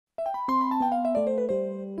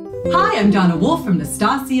Hi, I'm Donna Wolfe from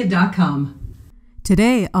Naztazia.com.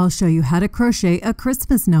 Today, I'll show you how to crochet a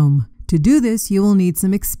Christmas gnome. To do this, you will need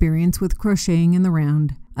some experience with crocheting in the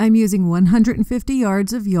round. I'm using 150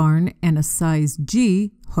 yards of yarn and a size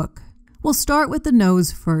G hook. We'll start with the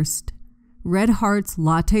nose first. Red Hearts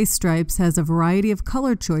Latte Stripes has a variety of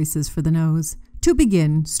color choices for the nose. To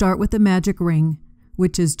begin, start with the magic ring,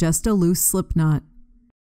 which is just a loose slip knot.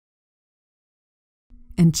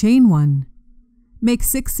 And chain 1. Make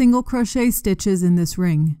 6 single crochet stitches in this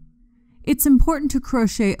ring. It's important to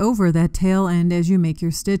crochet over that tail end as you make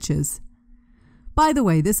your stitches. By the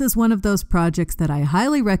way, this is one of those projects that I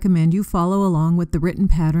highly recommend you follow along with the written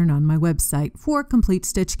pattern on my website for complete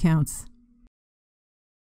stitch counts.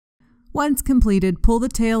 Once completed, pull the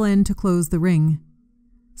tail end to close the ring.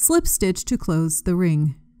 Slip stitch to close the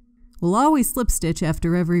ring. We'll always slip stitch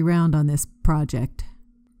after every round on this project.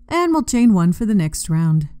 And we'll chain 1 for the next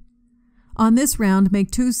round. On this round, make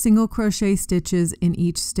 2 single crochet stitches in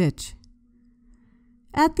each stitch.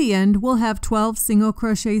 At the end, we'll have 12 single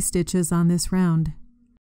crochet stitches on this round.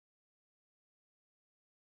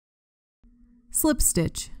 Slip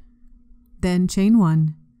stitch, then chain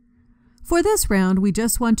 1. For this round, we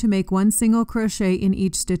just want to make 1 single crochet in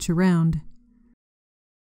each stitch around.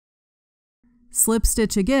 Slip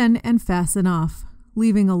stitch again and fasten off,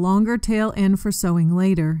 leaving a longer tail end for sewing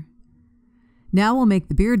later. Now we'll make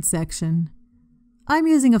the beard section. I'm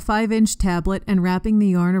using a 5-inch tablet and wrapping the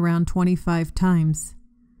yarn around 25 times.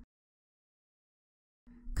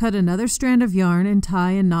 Cut another strand of yarn and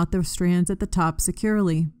tie and knot the strands at the top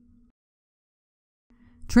securely.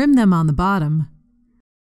 Trim them on the bottom.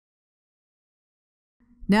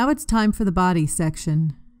 Now it's time for the body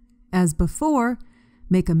section. As before,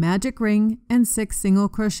 make a magic ring and 6 single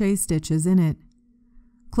crochet stitches in it.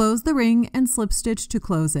 Close the ring and slip stitch to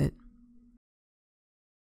close it.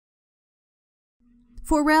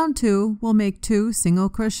 For round 2, we'll make 2 single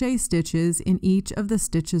crochet stitches in each of the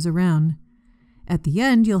stitches around. At the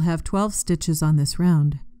end, you'll have 12 stitches on this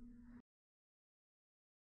round.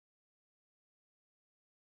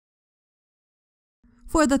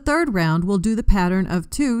 For the third round, we'll do the pattern of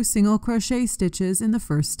 2 single crochet stitches in the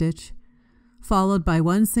first stitch, followed by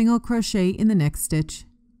 1 single crochet in the next stitch,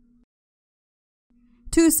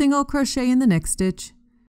 2 single crochet in the next stitch,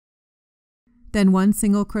 then 1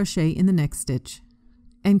 single crochet in the next stitch,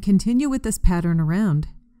 and continue with this pattern around.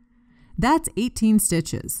 That's 18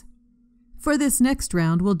 stitches. For this next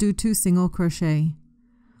round, we'll do 2 single crochet,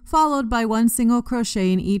 followed by 1 single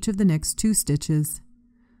crochet in each of the next 2 stitches.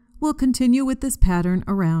 We'll continue with this pattern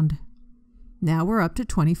around. Now we're up to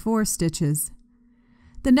 24 stitches.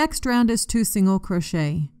 The next round is 2 single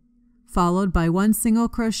crochet, followed by 1 single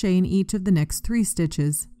crochet in each of the next 3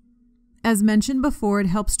 stitches. As mentioned before, it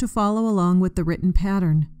helps to follow along with the written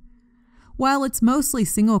pattern. While it's mostly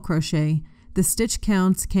single crochet, the stitch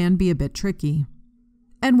counts can be a bit tricky.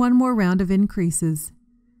 And 1 more round of increases.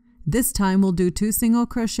 This time we'll do 2 single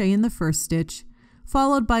crochet in the first stitch,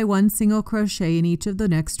 followed by 1 single crochet in each of the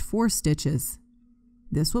next 4 stitches.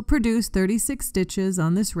 This will produce 36 stitches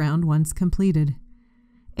on this round once completed.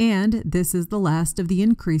 And this is the last of the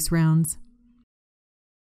increase rounds.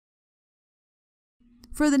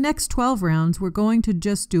 For the next 12 rounds, we're going to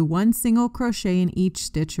just do 1 single crochet in each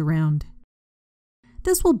stitch around.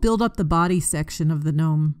 This will build up the body section of the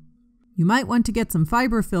gnome. You might want to get some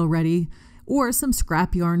fiber fill ready or some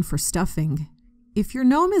scrap yarn for stuffing. If your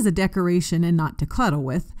gnome is a decoration and not to cuddle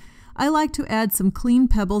with, I like to add some clean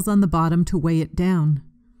pebbles on the bottom to weigh it down.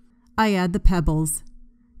 I add the pebbles.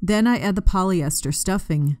 Then I add the polyester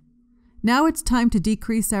stuffing. Now it's time to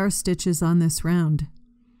decrease our stitches on this round.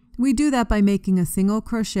 We do that by making a single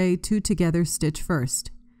crochet 2 together stitch first.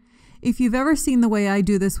 If you've ever seen the way I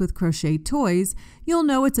do this with crochet toys, you'll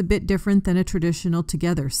know it's a bit different than a traditional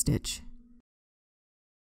together stitch.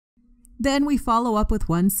 Then we follow up with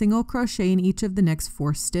 1 single crochet in each of the next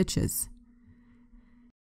 4 stitches.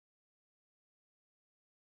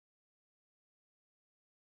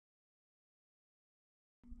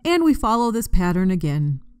 And we follow this pattern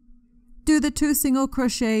again. Do the 2 single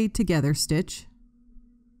crochet together stitch.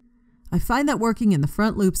 I find that working in the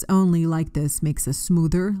front loops only like this makes a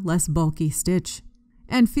smoother, less bulky stitch.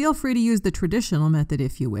 And feel free to use the traditional method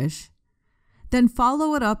if you wish. Then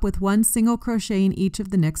follow it up with 1 single crochet in each of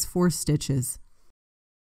the next 4 stitches.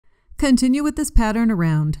 Continue with this pattern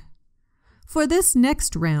around. For this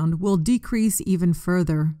next round, we'll decrease even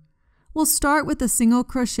further. We'll start with a single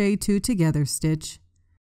crochet 2 together stitch.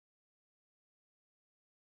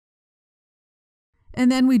 And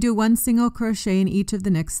then we do 1 single crochet in each of the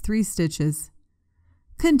next 3 stitches.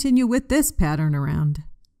 Continue with this pattern around.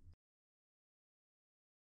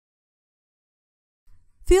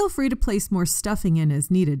 Feel free to place more stuffing in as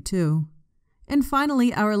needed too. And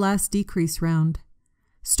finally, our last decrease round.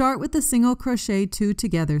 Start with the single crochet 2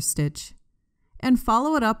 together stitch and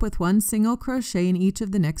follow it up with 1 single crochet in each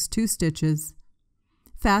of the next 2 stitches.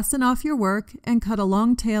 Fasten off your work and cut a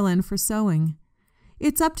long tail end for sewing.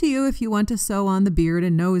 It's up to you if you want to sew on the beard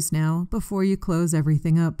and nose now before you close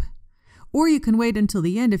everything up. Or you can wait until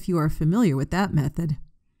the end if you are familiar with that method.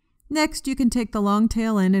 Next, you can take the long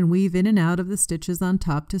tail end and weave in and out of the stitches on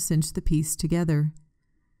top to cinch the piece together.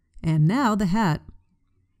 And now the hat.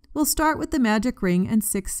 We'll start with the magic ring and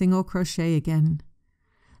 6 single crochet again.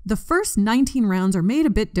 The first 19 rounds are made a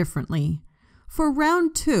bit differently. For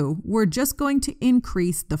round 2, we're just going to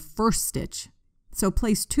increase the first stitch, so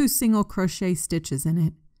place 2 single crochet stitches in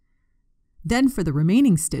it. Then for the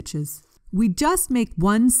remaining stitches, we just make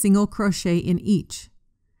 1 single crochet in each.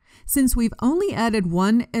 Since we've only added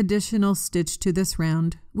 1 additional stitch to this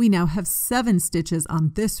round, we now have 7 stitches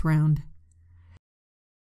on this round.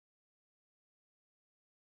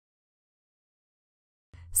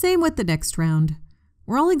 Same with the next round.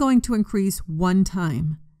 We're only going to increase 1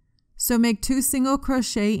 time. So make 2 single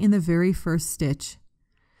crochet in the very first stitch.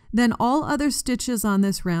 Then all other stitches on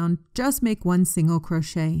this round, just make 1 single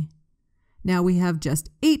crochet. Now we have just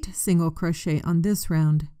 8 single crochet on this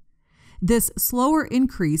round. This slower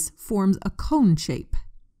increase forms a cone shape.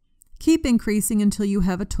 Keep increasing until you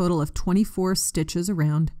have a total of 24 stitches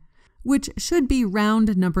around, which should be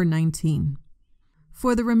round number 19.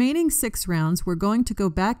 For the remaining 6 rounds, we're going to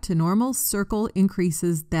go back to normal circle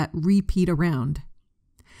increases that repeat around.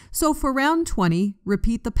 So for round 20,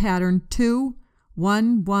 repeat the pattern 2,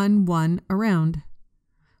 1, 1, 1 around.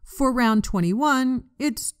 For round 21,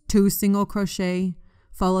 it's 2 single crochet,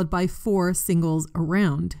 followed by 4 singles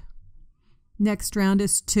around. Next round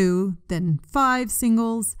is 2, then 5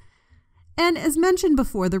 singles. And as mentioned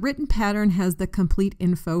before, the written pattern has the complete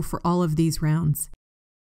info for all of these rounds.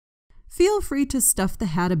 Feel free to stuff the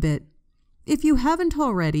hat a bit. If you haven't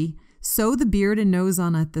already, sew the beard and nose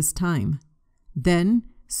on at this time. Then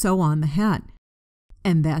sew on the hat.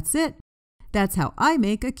 And that's it. That's how I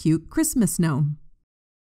make a cute Christmas gnome.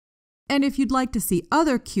 And if you'd like to see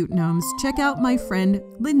other cute gnomes, check out my friend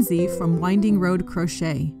Lindsay from Winding Road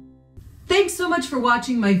Crochet. Thanks so much for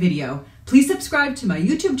watching my video. Please subscribe to my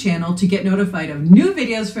YouTube channel to get notified of new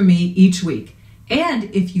videos from me each week. And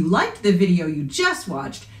if you liked the video you just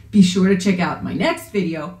watched, be sure to check out my next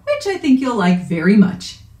video, which I think you'll like very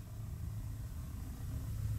much.